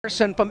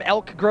Larson from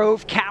Elk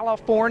Grove,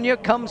 California,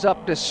 comes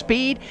up to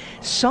speed.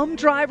 Some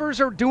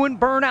drivers are doing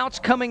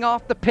burnouts coming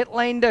off the pit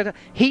lane to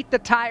heat the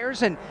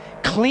tires and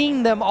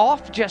clean them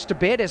off just a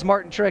bit, as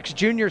Martin Truex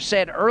Jr.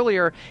 said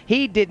earlier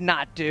he did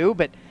not do.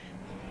 But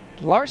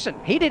Larson,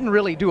 he didn't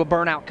really do a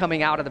burnout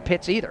coming out of the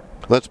pits either.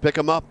 Let's pick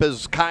him up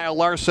as Kyle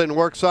Larson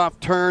works off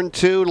turn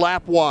 2,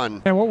 lap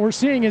 1. And what we're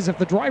seeing is if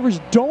the drivers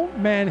don't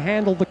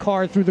manhandle the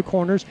car through the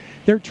corners,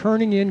 they're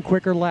turning in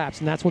quicker laps.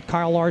 And that's what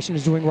Kyle Larson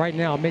is doing right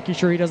now, making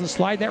sure he doesn't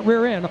slide that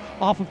rear end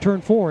off of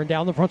turn 4 and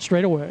down the front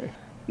straightaway.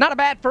 Not a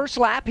bad first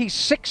lap. He's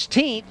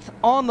 16th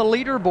on the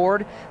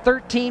leaderboard,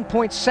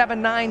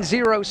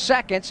 13.790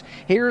 seconds.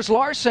 Here's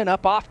Larson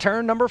up off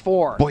turn number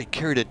 4. Boy,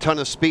 carried a ton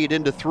of speed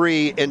into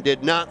 3 and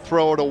did not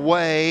throw it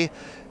away.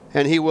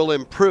 And he will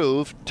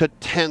improve to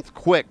 10th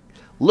quick.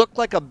 Looked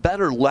like a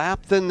better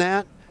lap than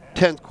that.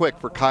 10th quick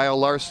for Kyle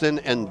Larson,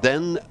 and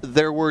then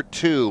there were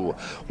 2.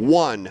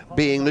 One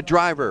being the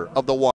driver of the